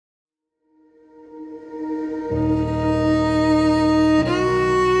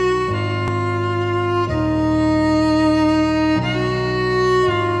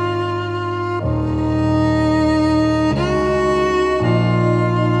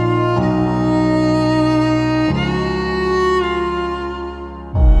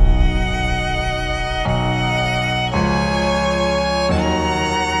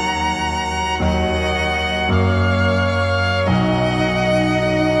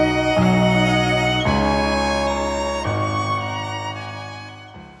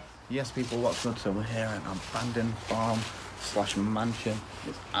Yes people, what's good? So we're here at an abandoned farm slash mansion.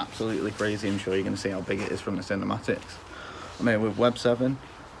 It's absolutely crazy. I'm sure you're going to see how big it is from the cinematics. I'm here with Web7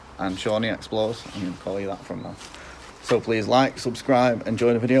 and Shawnee Explores. I'm going to call you that from now. So please like, subscribe,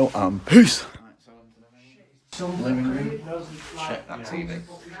 enjoy the video, and peace! Living room. Check that TV.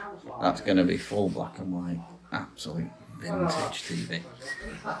 That's going to be full black and white. Absolute vintage TV.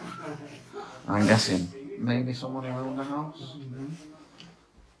 I'm guessing maybe someone who owned the house.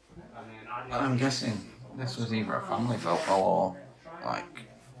 I'm guessing this was either a family photo or like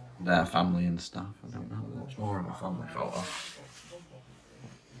their family and stuff. I don't know, much more of a family photo.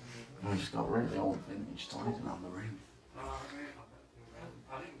 We just got really old vintage toys around the room.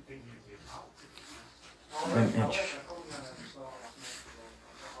 Vintage.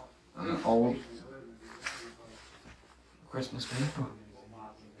 And old Christmas paper.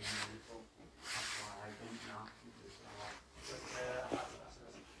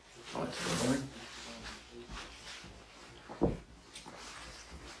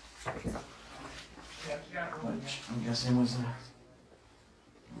 Which I'm guessing was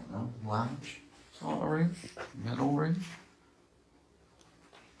a lounge sort of room, middle room.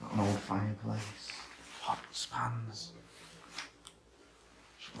 Got an old fireplace, hot spans.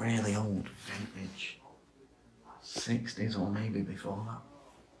 It's really old, vintage, 60s or maybe before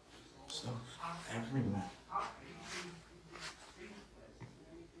that. Stuff everywhere.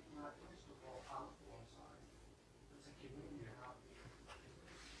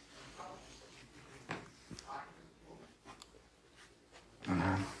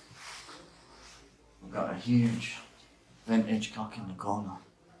 We've got a huge vintage clock in the corner.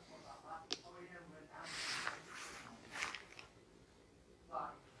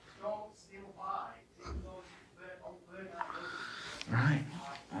 Right,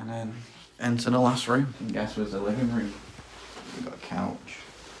 and then enter the last room. I guess was the living room. We've got a couch,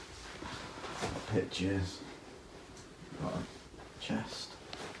 got pictures, got a chest,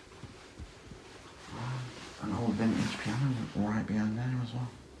 an old vintage piano right behind there as well.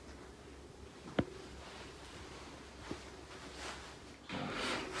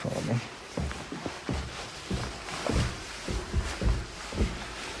 Follow me.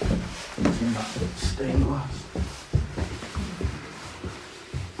 Using that bit stained glass.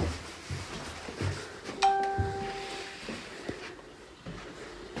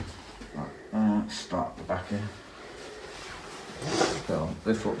 Start the back here. So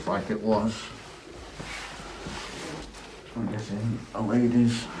this looks like it was, I'm guessing, a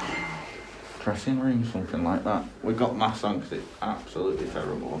lady's dressing room, something like that. We got maths on because it's absolutely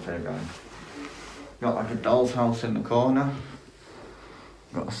terrible up here, guys. Got like a doll's house in the corner.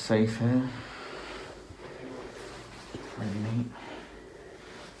 Got a safe here. Pretty neat.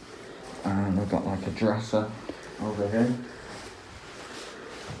 And we've got like a dresser over here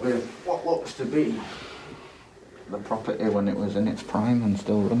with what looks to be the property when it was in its prime and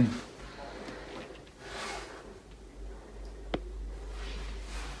still running.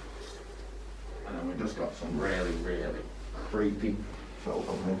 And then we just got some really, really creepy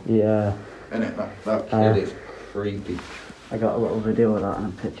photo here. Yeah. Innit? That kid is creepy. I got a little video of that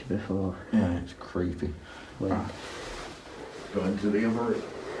and a picture before. Yeah, it's creepy. Right. Go into the other room.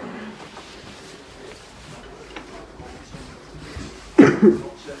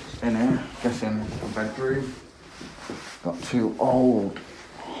 In here, guessing a bedroom. Got two old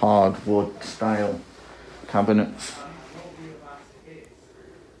hardwood style cabinets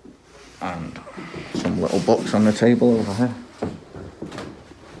and some little books on the table over here.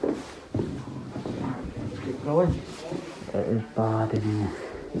 Let's keep going. It is bad in here.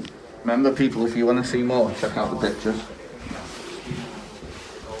 Remember people, if you want to see more, check out the pictures.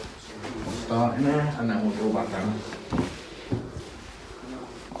 We'll start in here and then we'll go back down.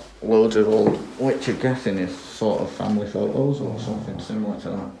 Loads of old, which I'm guessing is sort of family photos or something similar to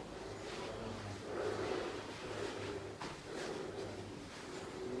that.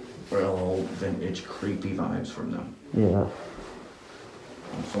 Real old vintage creepy vibes from them. Yeah.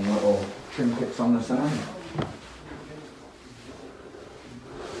 And some little trinkets on the side.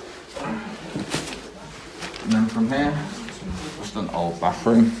 And then from here, just an old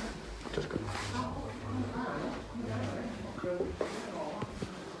bathroom. Just go.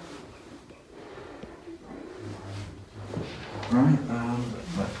 Right,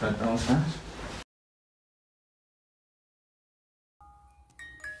 let's head downstairs.